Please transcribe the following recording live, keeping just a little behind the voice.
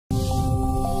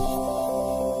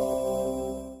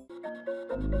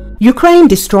Ukraine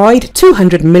destroyed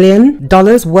 $200 million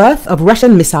worth of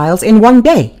Russian missiles in one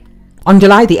day. On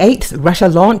July the 8th, Russia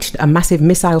launched a massive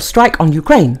missile strike on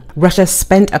Ukraine. Russia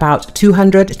spent about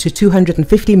 $200 to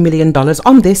 $250 million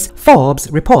on this, Forbes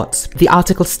reports. The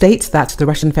article states that the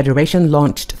Russian Federation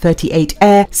launched 38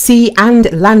 air, sea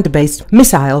and land-based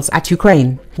missiles at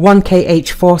Ukraine. 1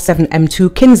 Kh-47M2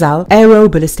 Kinzhal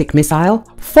aero-ballistic missile,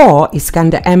 4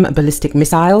 Iskander-M ballistic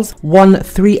missiles, 1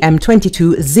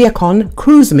 3M22 Zircon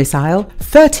cruise missile,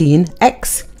 13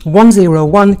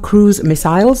 X-101 cruise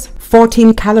missiles,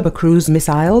 14 caliber cruise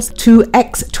missiles, 2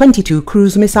 X-22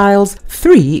 cruise missiles,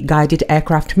 3 guided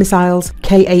aircraft missiles,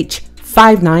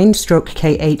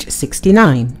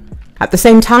 Kh-59/Kh-69. At the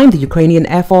same time, the Ukrainian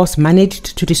Air Force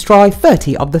managed to destroy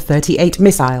 30 of the 38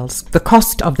 missiles. The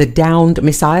cost of the downed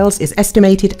missiles is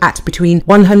estimated at between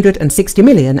 $160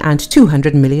 million and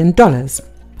 $200 million.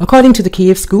 According to the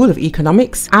Kiev School of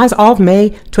Economics, as of May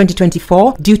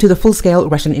 2024, due to the full-scale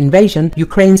Russian invasion,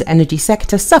 Ukraine's energy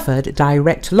sector suffered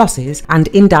direct losses and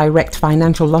indirect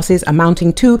financial losses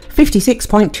amounting to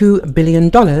 $56.2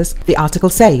 billion, the article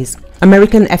says.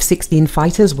 American F-16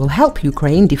 fighters will help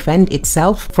Ukraine defend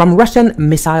itself from Russian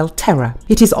missile terror.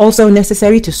 It is also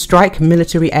necessary to strike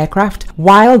military aircraft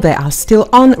while they are still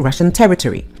on Russian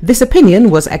territory. This opinion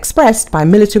was expressed by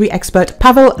military expert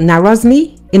Pavel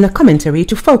Narozny in a commentary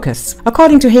to Focus.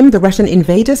 According to him, the Russian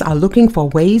invaders are looking for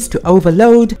ways to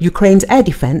overload Ukraine's air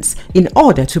defense in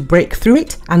order to break through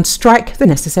it and strike the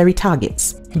necessary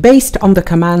targets. Based on the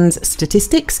command's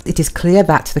statistics, it is clear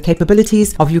that the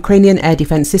capabilities of Ukrainian air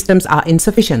defense systems are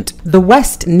insufficient. The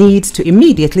West needs to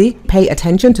immediately pay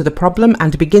attention to the problem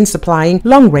and begin supplying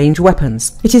long-range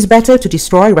weapons. It is better to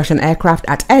destroy Russian aircraft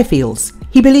at airfields,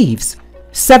 he believes.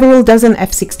 Several dozen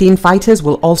F-16 fighters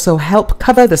will also help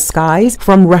cover the skies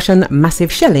from Russian massive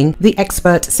shelling, the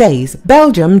expert says.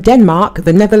 Belgium, Denmark,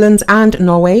 the Netherlands and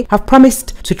Norway have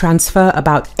promised to transfer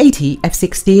about 80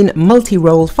 F-16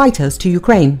 multi-role fighters to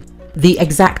Ukraine. The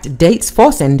exact dates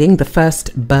for sending the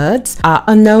first birds are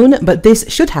unknown, but this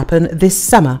should happen this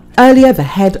summer. Earlier, the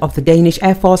head of the Danish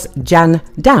Air Force, Jan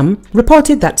Dam,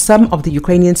 reported that some of the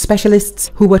Ukrainian specialists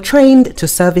who were trained to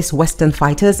service Western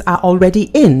fighters are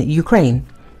already in Ukraine.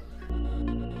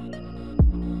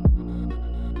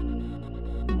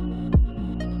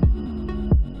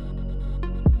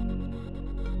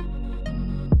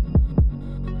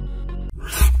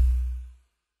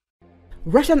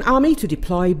 Russian army to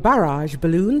deploy barrage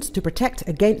balloons to protect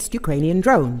against Ukrainian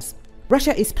drones.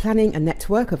 Russia is planning a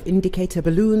network of indicator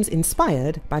balloons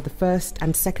inspired by the First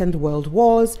and Second World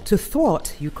Wars to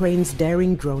thwart Ukraine's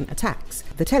daring drone attacks,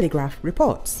 The Telegraph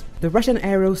reports. The Russian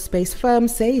aerospace firm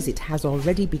says it has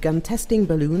already begun testing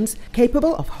balloons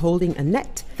capable of holding a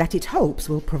net that it hopes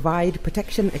will provide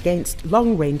protection against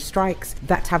long-range strikes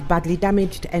that have badly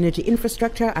damaged energy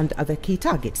infrastructure and other key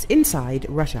targets inside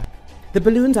Russia. The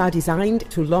balloons are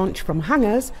designed to launch from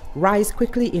hangars, rise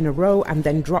quickly in a row and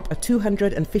then drop a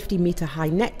 250-meter high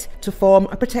net to form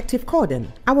a protective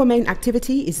cordon. Our main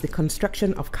activity is the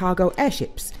construction of cargo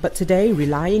airships, but today,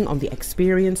 relying on the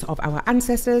experience of our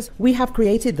ancestors, we have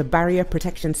created the barrier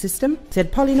protection system,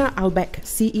 said Polina Albeck,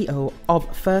 CEO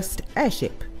of First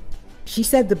Airship. She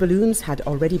said the balloons had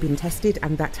already been tested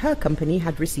and that her company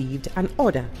had received an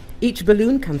order. Each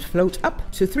balloon can float up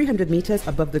to 300 meters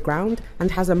above the ground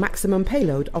and has a maximum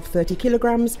payload of 30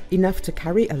 kilograms, enough to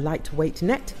carry a lightweight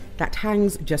net that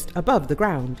hangs just above the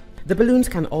ground. The balloons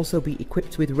can also be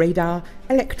equipped with radar,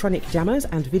 electronic jammers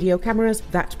and video cameras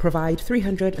that provide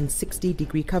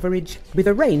 360-degree coverage with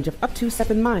a range of up to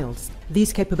 7 miles.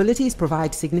 These capabilities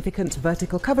provide significant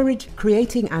vertical coverage,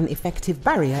 creating an effective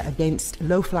barrier against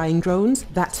low-flying drones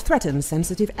that threaten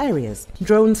sensitive areas.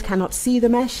 Drones cannot see the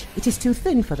mesh, it is too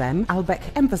thin for them, Albeck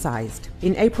emphasized.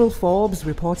 In April, Forbes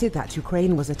reported that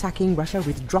Ukraine was attacking Russia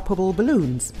with droppable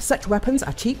balloons. Such weapons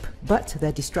are cheap, but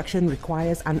their destruction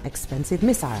requires an expensive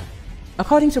missile.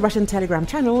 According to Russian Telegram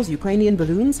channels, Ukrainian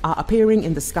balloons are appearing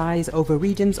in the skies over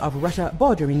regions of Russia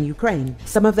bordering Ukraine.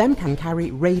 Some of them can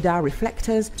carry radar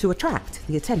reflectors to attract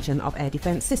the attention of air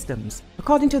defense systems.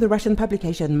 According to the Russian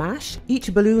publication MASH,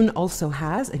 each balloon also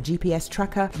has a GPS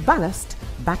tracker, ballast,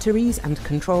 batteries and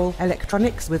control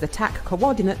electronics with attack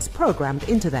coordinates programmed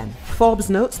into them. Forbes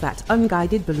notes that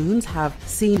unguided balloons have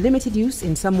seen limited use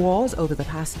in some wars over the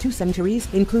past 2 centuries,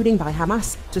 including by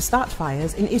Hamas to start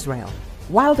fires in Israel.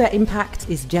 While their impact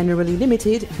is generally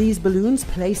limited, these balloons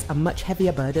place a much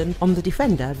heavier burden on the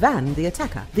defender than the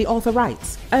attacker, the author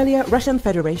writes. Earlier, Russian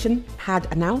Federation had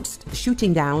announced the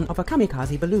shooting down of a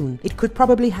kamikaze balloon. It could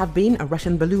probably have been a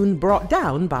Russian balloon brought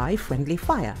down by friendly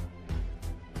fire.